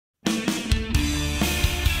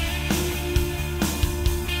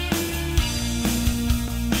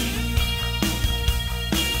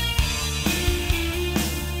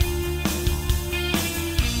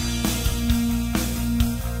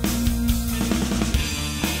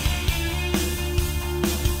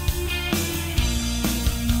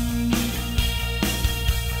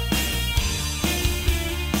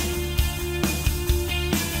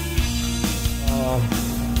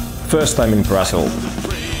First time in Brazil.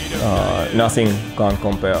 Nothing can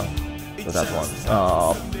compare to that one.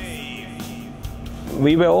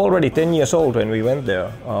 We were already 10 years old when we went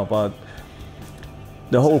there, but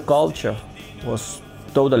the whole culture was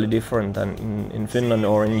totally different than in Finland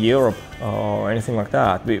or in Europe or anything like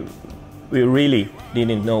that. We really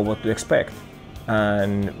didn't know what to expect,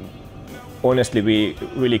 and honestly we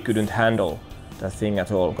really couldn't handle that thing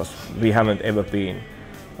at all, because we haven't ever been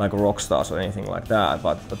like rock stars or anything like that,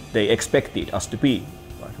 but they expected us to be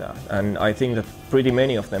like that, and I think that pretty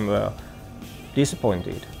many of them were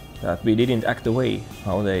disappointed that we didn't act the way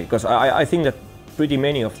how they, because I think that pretty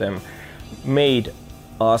many of them made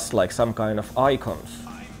us like some kind of icons,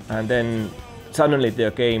 and then suddenly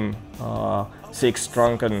there came 6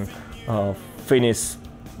 drunken Finnish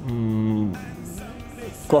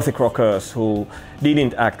Gothic rockers who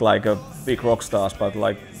didn't act like a big rock stars, but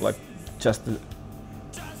like just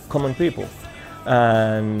common people,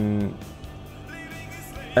 and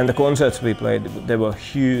the concerts we played, they were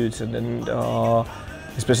huge, and then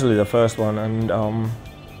especially the first one, and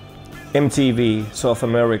MTV South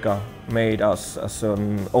America made us as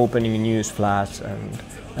an opening news flash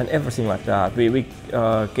and everything like that. We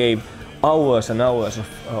gave hours and hours of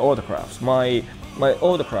autographs. My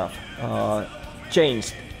autograph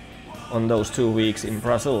changed on those 2 weeks in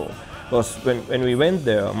Brazil, because when we went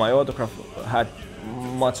there, my autograph had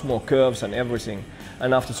much more curves and everything,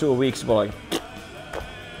 and after 2 weeks we were like,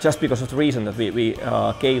 just because of the reason that we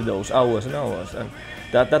gave those hours and hours, and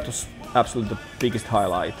that was absolutely the biggest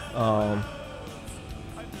highlight.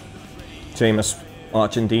 Same as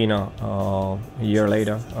Argentina a year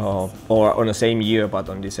later, or on the same year, but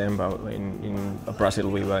on December. In Brazil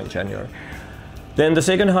we were in January. Then the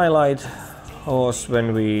second highlight was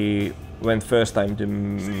when we went first time to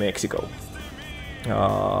Mexico.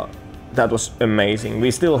 That was amazing.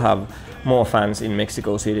 We still have more fans in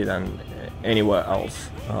Mexico City than anywhere else.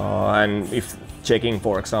 And if checking,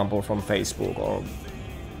 for example, from Facebook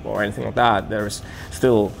or anything like that, there is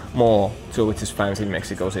still more Jubilee fans in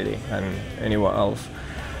Mexico City than anywhere else.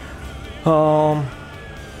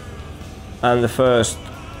 And the first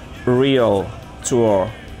real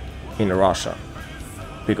tour in Russia,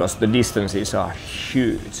 because the distances are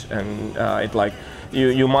huge, and it like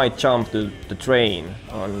you might jump to the train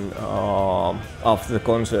on after the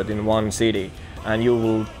concert in one city, and you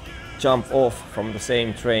will jump off from the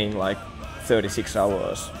same train like 36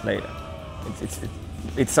 hours later.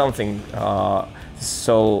 It's something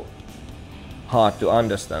so hard to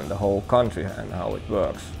understand, the whole country and how it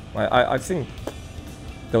works. I think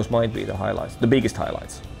those might be the highlights, the biggest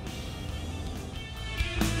highlights.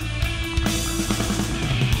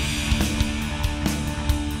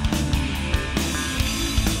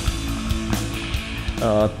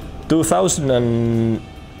 Uh,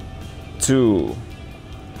 2002,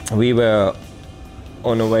 we were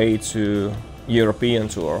on a way to European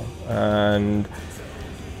tour, and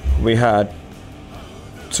we had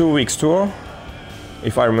 2 weeks tour,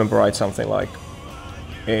 if I remember right, something like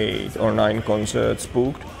 8 or 9 concerts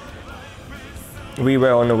booked. We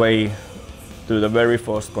were on the way to the very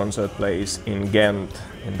first concert place in Ghent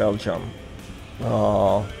in Belgium.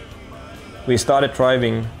 We started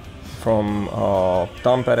driving from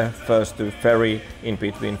Tampere first to ferry in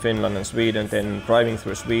between Finland and Sweden, then driving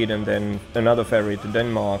through Sweden, then another ferry to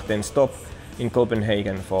Denmark, then stop in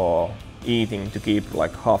Copenhagen for eating to keep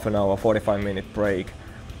like half an hour, 45-minute break.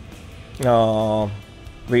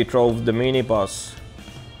 We drove the minibus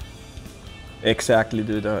exactly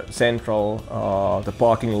to the central, the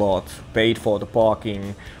parking lot, paid for the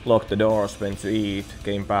parking, locked the doors, went to eat,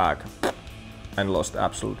 came back, and lost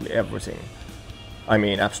absolutely everything. I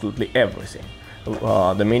mean, absolutely everything.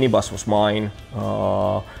 The minibus was mine.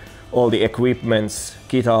 All the equipments,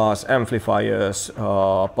 guitars, amplifiers,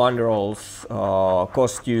 banderoles,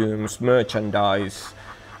 costumes, merchandise,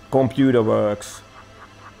 computer works,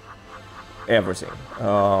 everything.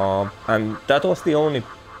 And that was the only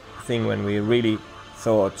thing when we really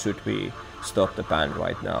thought, should we stop the band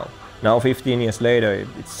right now? Now 15 years later,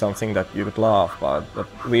 it's something that you could laugh, but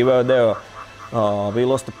we were there. We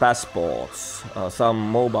lost the passports,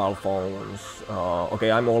 some mobile phones. Okay,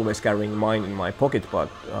 I'm always carrying mine in my pocket, but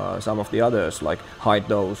some of the others like hide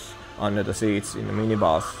those under the seats in the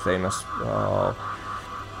minibus, same as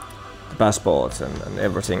the passports and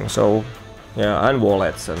everything. So yeah, and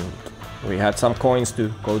wallets, and we had some coins to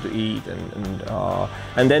go to eat,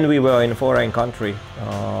 and then we were in a foreign country,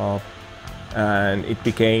 and it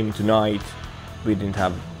became tonight. We didn't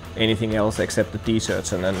have anything else except the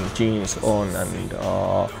t-shirts and then jeans on,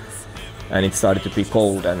 and it started to be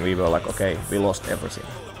cold, and we were like, okay, we lost everything.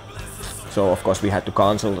 So of course we had to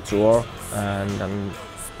cancel the tour, and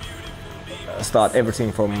start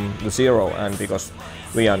everything from the zero, and because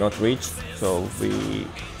we are not rich, so we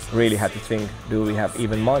really had to think, do we have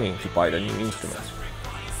even money to buy the new instruments?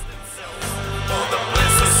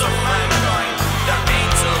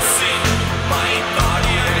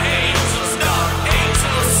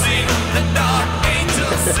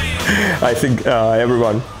 I think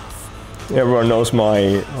everyone knows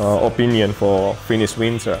my opinion for Finnish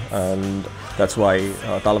winter, and that's why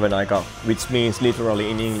Talven aika, which means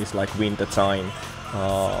literally in English like winter time.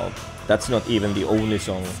 That's not even the only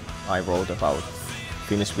song I wrote about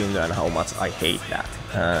Finnish winter and how much I hate that.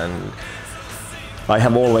 And I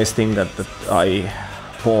have always think that I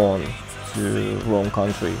born to wrong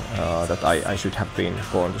country, that I should have been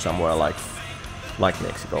born to somewhere like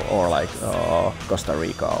Mexico or like Costa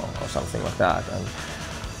Rica or something like that.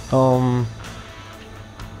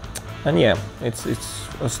 And yeah, it's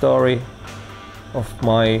a story of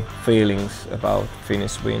my feelings about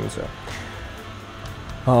Finnish winter.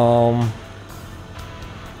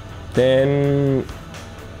 Then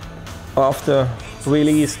after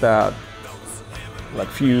release that, like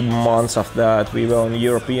few months after that, we were on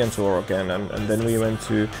European tour again, and then we went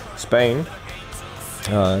to Spain,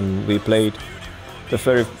 and we played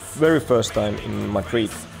the very first time in Madrid,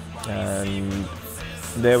 and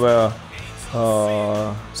there were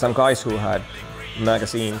some guys who had a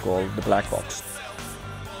magazine called The Black Box,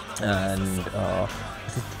 and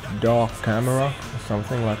is it Dark Camera or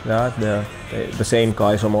something like that. The same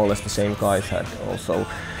guys, or more or less the same guys, had also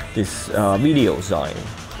this video sign,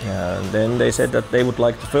 and then they said that they would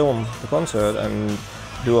like to film the concert and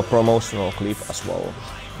do a promotional clip as well.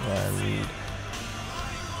 And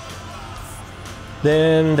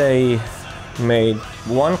then they made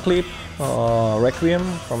one clip, Requiem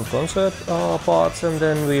from concert parts, and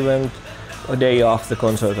then we went a day after the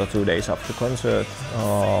concert or 2 days after the concert.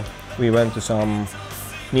 We went to some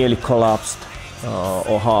nearly collapsed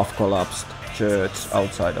or half collapsed church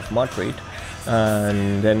outside of Madrid,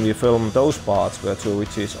 and then we filmed those parts where 2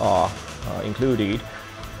 witches are included.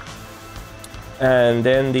 And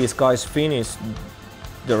then these guys finished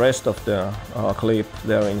the rest of the clip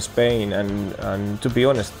there in Spain, and to be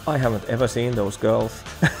honest, I haven't ever seen those girls,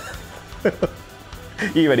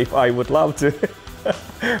 even if I would love to.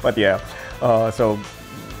 But yeah, so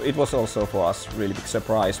it was also for us really big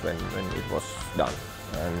surprise when it was done,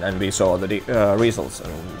 and we saw the results,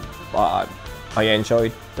 and I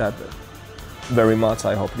enjoyed that very much.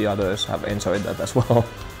 I hope the others have enjoyed that as well.